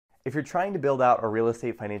If you're trying to build out a real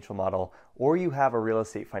estate financial model, or you have a real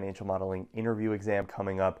estate financial modeling interview exam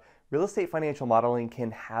coming up, real estate financial modeling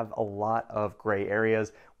can have a lot of gray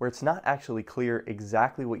areas where it's not actually clear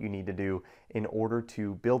exactly what you need to do in order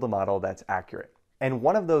to build a model that's accurate. And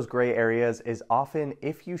one of those gray areas is often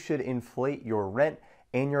if you should inflate your rent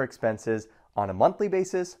and your expenses on a monthly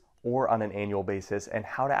basis or on an annual basis, and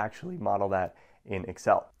how to actually model that in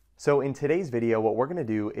Excel. So in today's video, what we're going to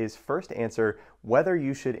do is first answer whether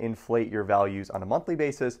you should inflate your values on a monthly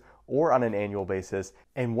basis or on an annual basis,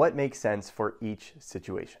 and what makes sense for each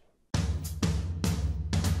situation.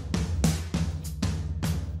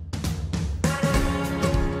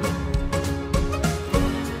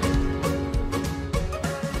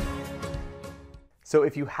 So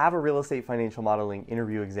if you have a real estate financial modeling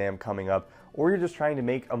interview exam coming up, or you're just trying to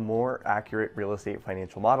make a more accurate real estate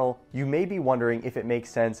financial model, you may be wondering if it makes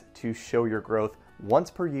sense to show your growth once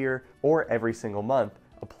per year or every single month,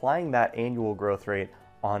 applying that annual growth rate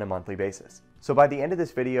on a monthly basis. So by the end of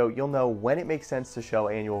this video, you'll know when it makes sense to show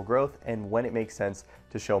annual growth and when it makes sense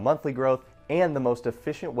to show monthly growth, and the most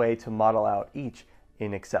efficient way to model out each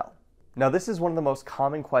in Excel. Now, this is one of the most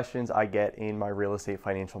common questions I get in my real estate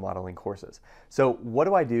financial modeling courses. So what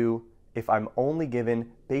do I do if I'm only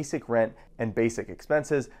given basic rent and basic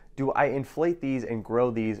expenses? Do I inflate these and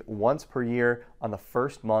grow these once per year on the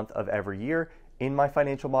first month of every year in my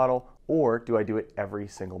financial model, or do I do it every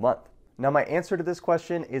single month? Now, my answer to this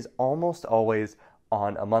question is almost always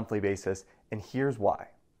on a monthly basis, and here's why.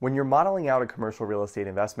 When you're modeling out a commercial real estate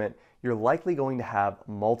investment, you're likely going to have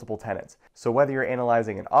multiple tenants. So whether you're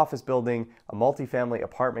analyzing an office building, a multifamily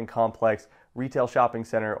apartment complex, retail shopping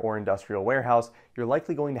center, or industrial warehouse, you're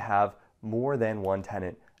likely going to have more than one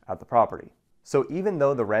tenant at the property. So even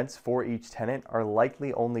though the rents for each tenant are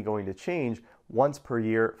likely only going to change once per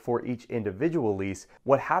year for each individual lease,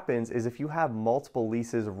 what happens is if you have multiple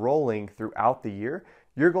leases rolling throughout the year,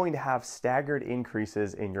 you're going to have staggered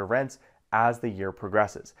increases in your rents as the year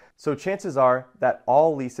progresses. So chances are that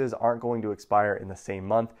all leases aren't going to expire in the same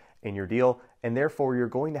month in your deal, and therefore you're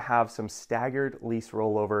going to have some staggered lease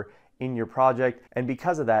rollover in your project, and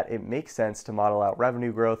because of that, it makes sense to model out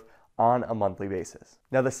revenue growth on a monthly basis.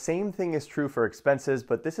 Now, the same thing is true for expenses,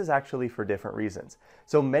 but this is actually for different reasons.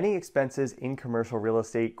 So many expenses in commercial real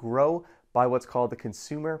estate grow by what's called the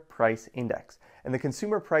Consumer Price Index. And the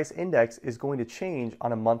Consumer Price Index is going to change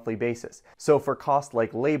on a monthly basis. So for costs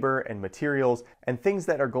like labor and materials and things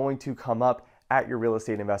that are going to come up at your real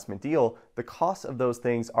estate investment deal, the costs of those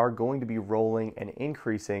things are going to be rolling and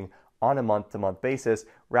increasing on a month-to-month basis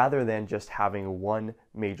rather than just having one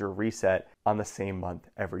major reset on the same month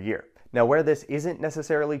every year. Now, where this isn't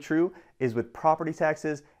necessarily true is with property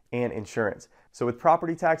taxes and insurance. So with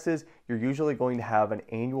property taxes, you're usually going to have an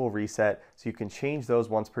annual reset, so you can change those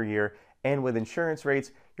once per year. And with insurance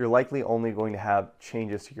rates, you're likely only going to have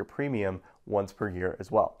changes to your premium once per year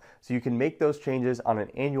as well. So you can make those changes on an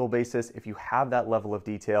annual basis if you have that level of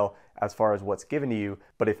detail as far as what's given to you,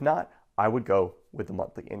 but if not, I would go with the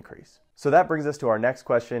monthly increase. So that brings us to our next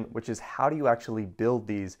question, which is how do you actually build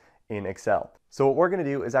these in Excel? So what we're going to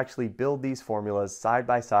do is actually build these formulas side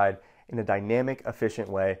by side in a dynamic, efficient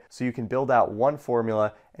way, so you can build out one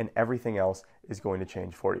formula and everything else is going to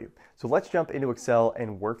change for you. So let's jump into Excel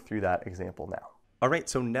and work through that example now. All right,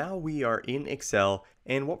 so now we are in Excel,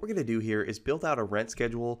 and what we're going to do here is build out a rent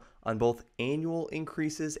schedule on both annual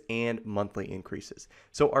increases and monthly increases.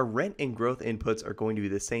 So our rent and growth inputs are going to be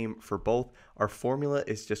the same for both. Our formula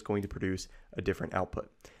is just going to produce a different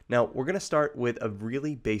output. Now, we're going to start with a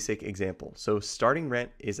really basic example. So starting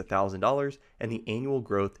rent is $1,000 and the annual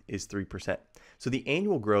growth is 3%. So the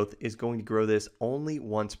annual growth is going to grow this only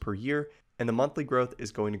once per year, and the monthly growth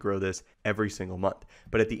is going to grow this every single month.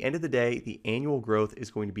 But at the end of the day, the annual growth is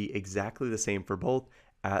going to be exactly the same for both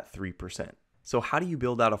at 3%. So how do you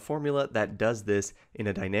build out a formula that does this in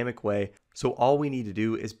a dynamic way? So all we need to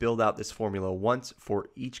do is build out this formula once for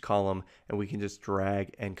each column, and we can just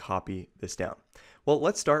drag and copy this down. Well,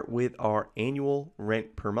 let's start with our annual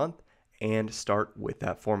rent per month and start with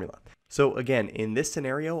that formula. So again, in this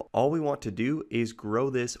scenario, all we want to do is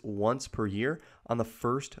grow this once per year on the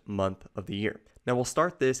first month of the year. Now we'll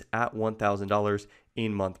start this at $1,000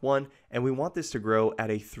 in month 1, and we want this to grow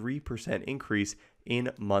at a 3% increase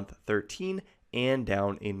in month 13 and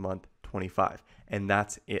down in month 25. And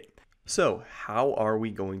that's it. So how are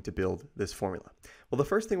we going to build this formula? Well, the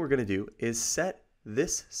first thing we're going to do is set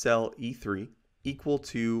this cell E3 equal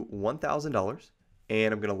to $1,000,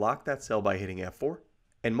 and I'm going to lock that cell by hitting F4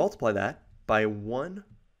 and multiply that by 1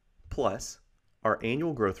 plus our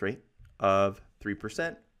annual growth rate of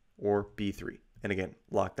 3%, or B3. And again,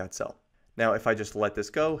 lock that cell. Now, if I just let this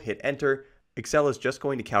go, hit enter, Excel is just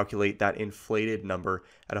going to calculate that inflated number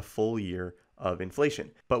at a full year of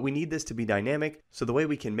inflation. But we need this to be dynamic, so the way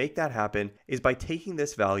we can make that happen is by taking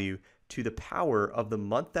this value to the power of the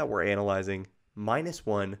month that we're analyzing minus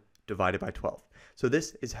 1 divided by 12. So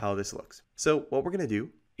this is how this looks. So what we're going to do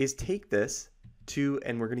is take this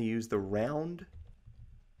and we're going to use the round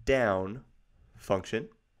down function.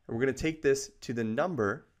 And we're going to take this to the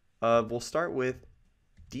number of, we'll start with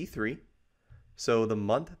D3, so the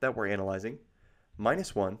month that we're analyzing,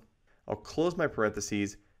 minus 1. I'll close my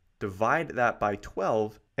parentheses, divide that by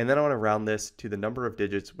 12, and then I want to round this to the number of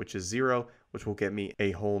digits, which is 0, which will get me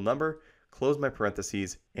a whole number. Close my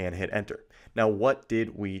parentheses and hit enter. Now, what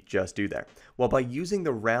did we just do there? Well, by using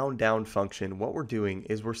the round down function, what we're doing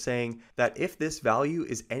is we're saying that if this value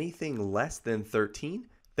is anything less than 13,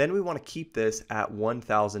 then we want to keep this at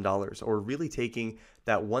 $1,000, or really taking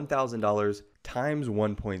that $1,000 times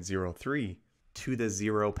 1.03 to the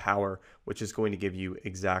 0 power, which is going to give you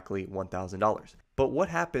exactly $1,000. But what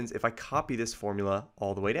happens if I copy this formula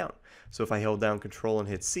all the way down? So if I hold down Control and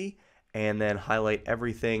hit C, and then highlight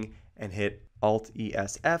everything and hit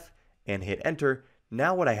Alt-ESF and hit enter,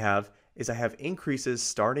 now what I have is I have increases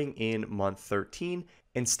starting in month 13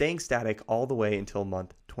 and staying static all the way until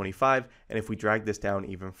month 25. And if we drag this down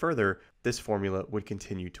even further, this formula would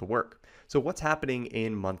continue to work. So what's happening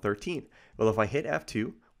in month 13? Well, if I hit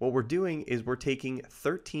F2, what we're doing is we're taking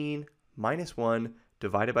 13 minus 1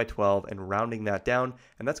 divided by 12 and rounding that down,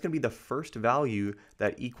 and that's going to be the first value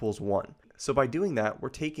that equals 1. So by doing that, we're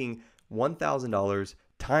taking $1,000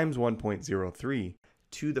 times 1.03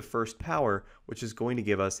 to the first power, which is going to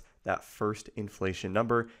give us that first inflation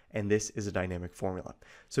number, and this is a dynamic formula.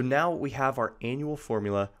 So now we have our annual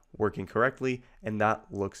formula working correctly, and that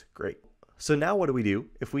looks great. So now what do we do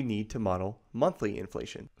if we need to model monthly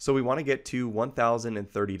inflation? So we want to get to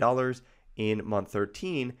 $1,030 in month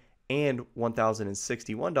 13 and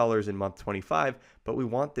 $1,061 in month 25, but we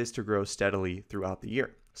want this to grow steadily throughout the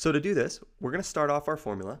year. So to do this, we're going to start off our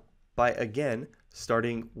formula by, again,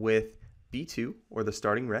 starting with B2, or the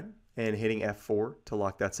starting rent, and hitting F4 to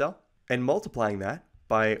lock that cell, and multiplying that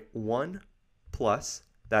by 1 plus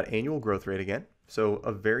that annual growth rate again. So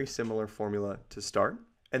a very similar formula to start.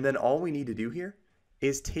 And then all we need to do here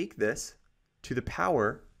is take this to the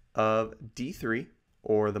power of D3,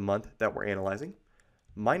 or the month that we're analyzing,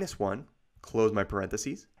 minus 1, close my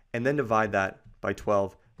parentheses, and then divide that by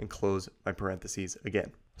 12 and close my parentheses again.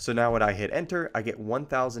 So now when I hit enter, I get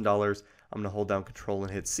 $1,000. I'm going to hold down Control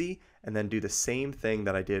and hit C, and then do the same thing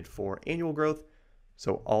that I did for annual growth.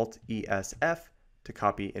 So Alt-ESF to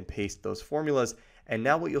copy and paste those formulas. And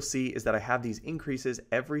now what you'll see is that I have these increases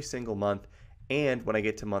every single month. And when I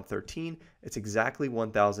get to month 13, it's exactly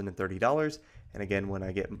 $1,030. And again, when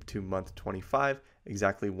I get to month 25,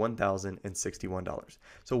 exactly $1,061.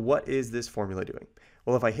 So what is this formula doing?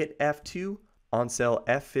 Well, if I hit F2 on cell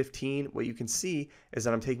F15, what you can see is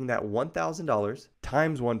that I'm taking that $1,000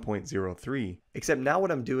 times 1.03, except now what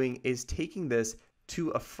I'm doing is taking this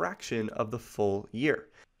to a fraction of the full year.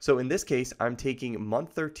 So in this case, I'm taking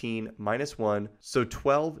month 13 minus 1, so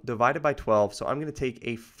 12 divided by 12, so I'm going to take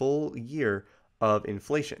a full year of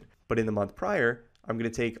inflation. But in the month prior, I'm going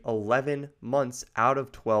to take 11 months out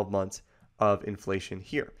of 12 months of inflation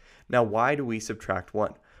here. Now, why do we subtract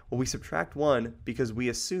 1? Well, we subtract 1 because we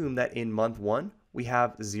assume that in month 1, we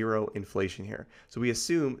have 0 inflation here. So we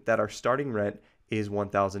assume that our starting rent is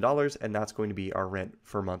 $1,000, and that's going to be our rent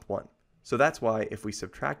for month 1. So that's why if we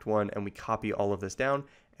subtract 1 and we copy all of this down,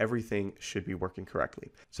 everything should be working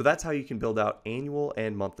correctly. So that's how you can build out annual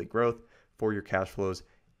and monthly growth for your cash flows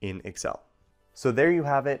in Excel. So there you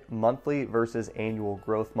have it, monthly versus annual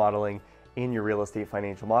growth modeling in your real estate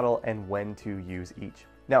financial model and when to use each.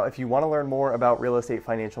 Now, if you want to learn more about real estate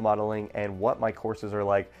financial modeling and what my courses are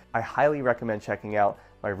like, I highly recommend checking out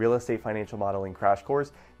my real estate financial modeling crash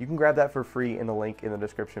course. You can grab that for free in the link in the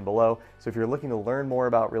description below. So if you're looking to learn more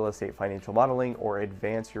about real estate financial modeling or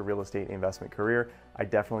advance your real estate investment career, I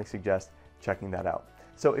definitely suggest checking that out.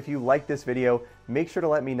 So if you like this video, make sure to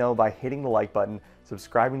let me know by hitting the like button,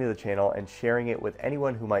 subscribing to the channel, and sharing it with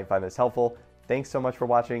anyone who might find this helpful. Thanks so much for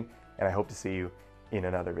watching, and I hope to see you in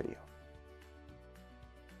another video.